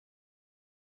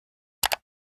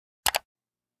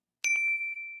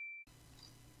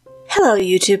Hello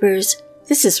YouTubers,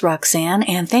 this is Roxanne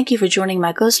and thank you for joining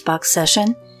my Ghost Box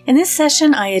session. In this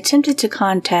session I attempted to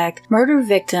contact murder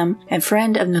victim and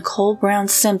friend of Nicole Brown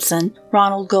Simpson,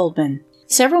 Ronald Goldman.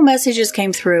 Several messages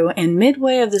came through and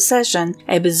midway of the session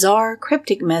a bizarre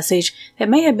cryptic message that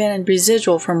may have been a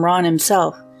residual from Ron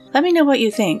himself. Let me know what you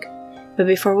think. But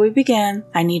before we begin,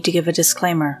 I need to give a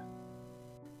disclaimer.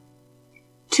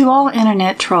 To all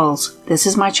internet trolls, this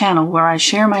is my channel where I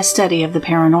share my study of the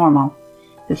paranormal.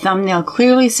 The thumbnail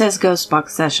clearly says Ghost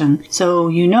Box Session, so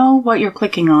you know what you're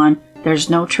clicking on. There's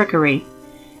no trickery.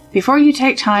 Before you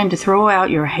take time to throw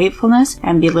out your hatefulness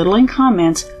and belittling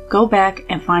comments, go back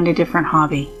and find a different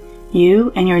hobby.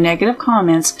 You and your negative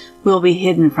comments will be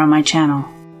hidden from my channel.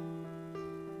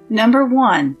 Number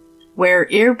 1. Wear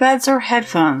earbuds or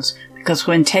headphones, because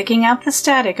when taking out the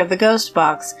static of the Ghost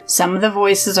Box, some of the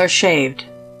voices are shaved.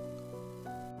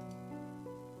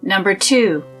 Number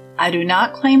 2. I do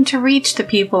not claim to reach the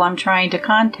people I'm trying to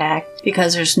contact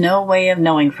because there's no way of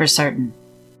knowing for certain.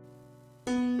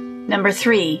 Number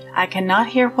 3. I cannot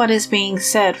hear what is being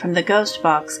said from the Ghost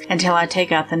Box until I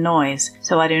take out the noise,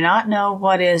 so I do not know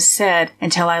what is said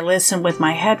until I listen with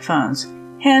my headphones.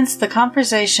 Hence, the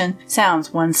conversation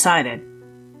sounds one-sided.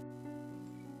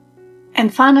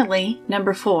 And finally,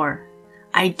 number 4.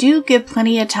 I do give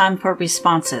plenty of time for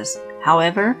responses.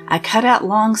 However, I cut out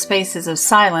long spaces of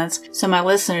silence so my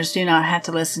listeners do not have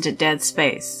to listen to dead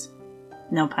space.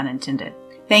 No pun intended.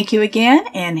 Thank you again,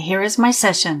 and here is my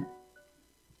session.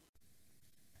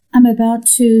 I'm about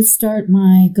to start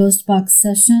my Ghost Box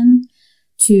session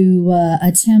to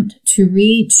attempt to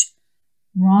reach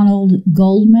Ronald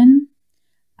Goldman,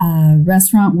 a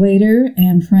restaurant waiter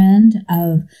and friend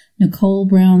of Nicole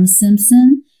Brown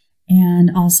Simpson,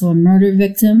 and also a murder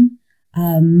victim,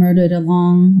 murdered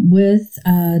along with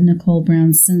Nicole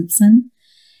Brown Simpson.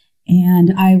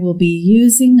 And I will be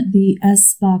using the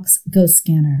S-Box Ghost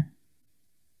Scanner.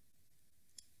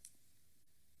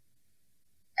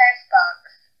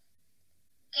 S-Box.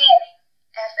 Scanning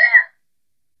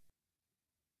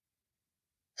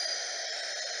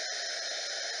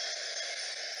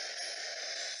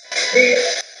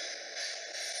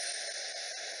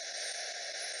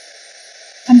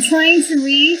FM. I'm trying to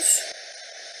reach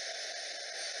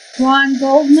Ron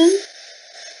Goldman.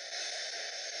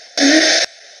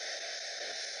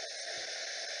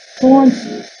 Born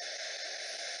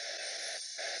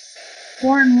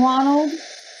Ronald.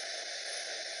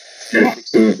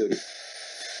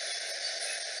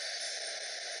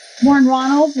 Born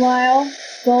Ronald Lyle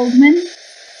Goldman.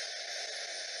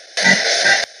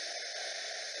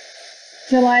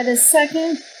 July the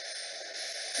 2nd,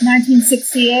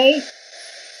 1968.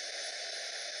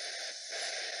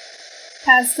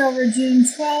 Passed over June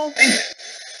 12th,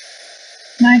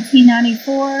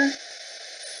 1994.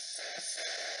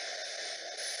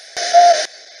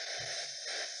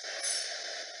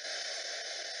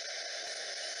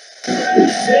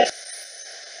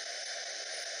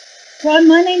 Ron,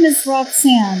 my name is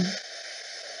Roxanne.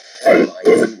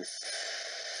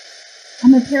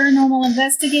 I'm a paranormal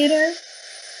investigator.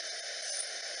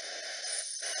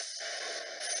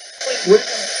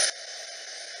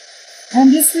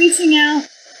 I'm just reaching out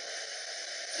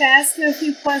to ask you a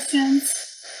few questions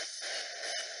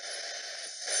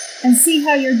and see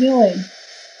how you're doing.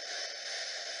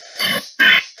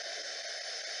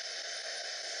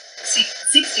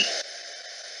 60.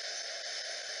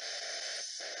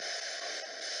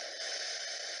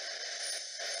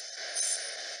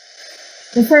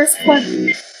 The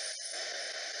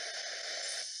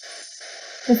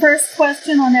first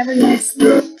question on everyone's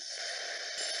screen.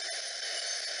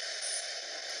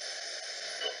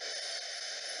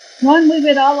 One, we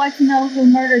would all like to know who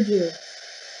murdered you.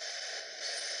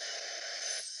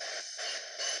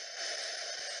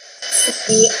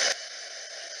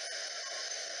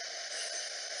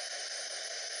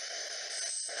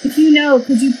 If you know,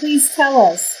 could you please tell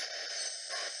us?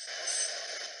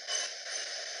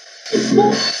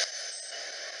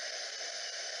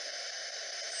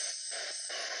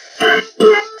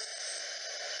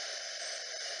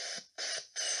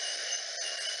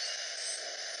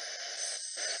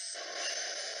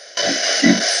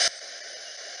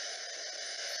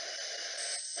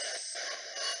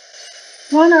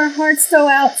 Ron, our hearts go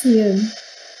out to you.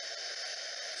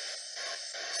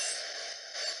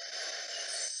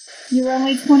 You were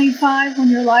only 25 when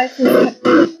your life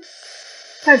was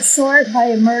cut short by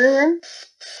a murderer.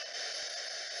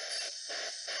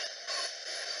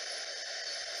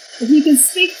 If you can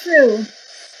speak through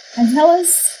and tell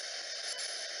us,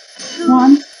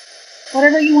 Ron,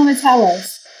 whatever you want to tell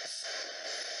us.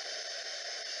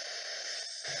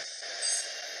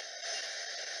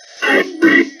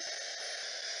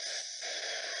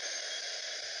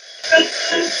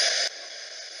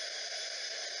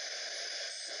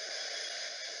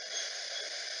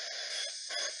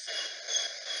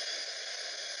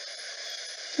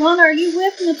 Ron, are you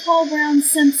with Nicole Brown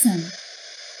Simpson?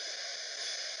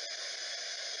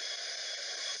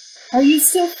 Are you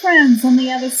still friends on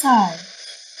the other side?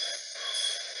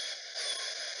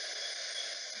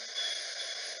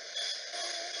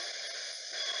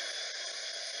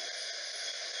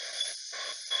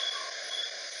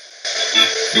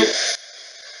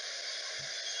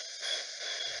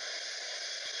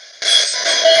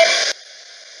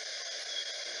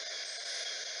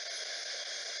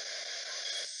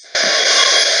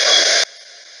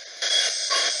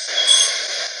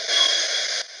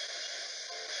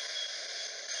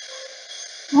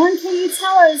 Ron, can you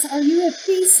tell us, are you at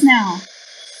peace now?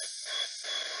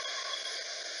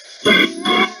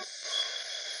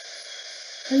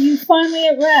 Are you finally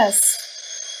at rest?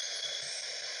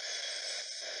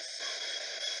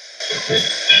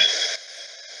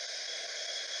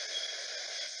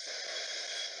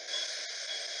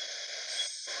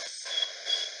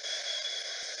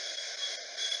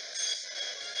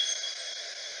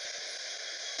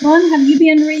 Ron, have you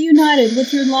been reunited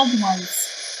with your loved ones?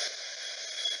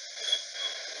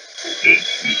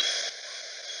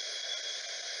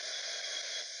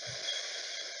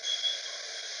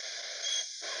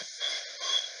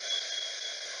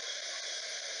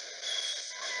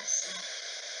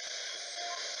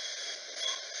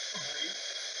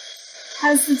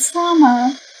 Has the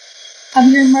trauma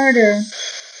of your murder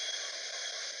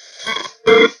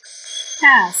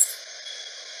passed?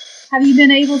 Have you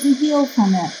been able to heal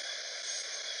from it?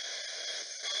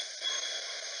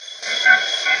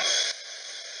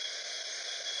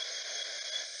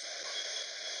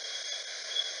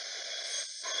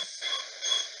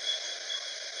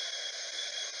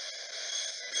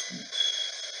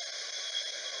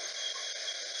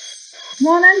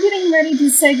 Ron, I'm getting ready to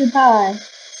say goodbye.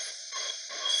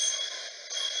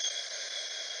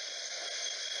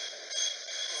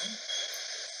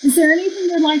 Is there anything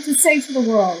you'd like to say to the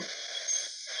world?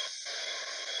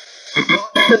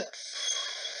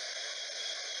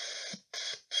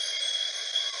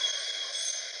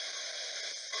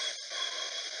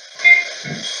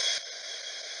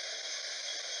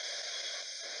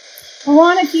 Well,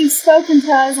 Ron, if you've spoken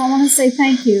to us, I want to say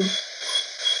thank you.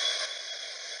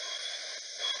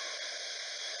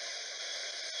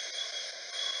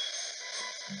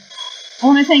 I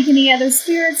want to thank any other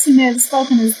spirits who may have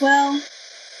spoken as well.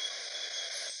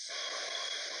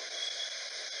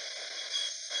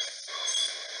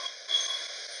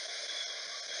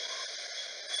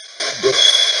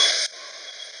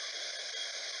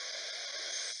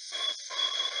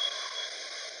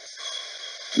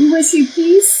 We wish you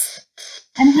peace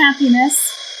and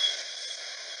happiness.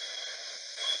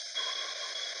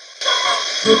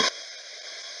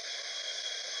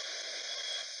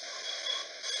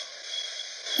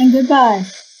 And goodbye.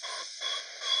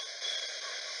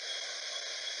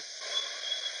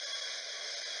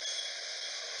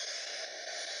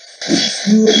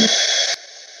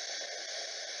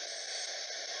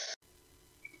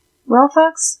 Well,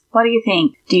 folks, what do you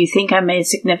think? Do you think I made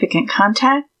significant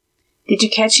contact? Did you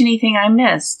catch anything I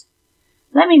missed?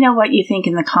 Let me know what you think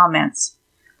in the comments.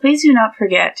 Please do not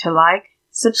forget to like,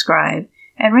 subscribe,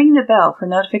 and ring the bell for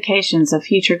notifications of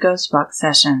future Ghostbox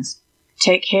sessions.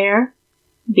 Take care,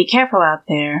 be careful out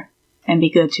there, and be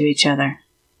good to each other.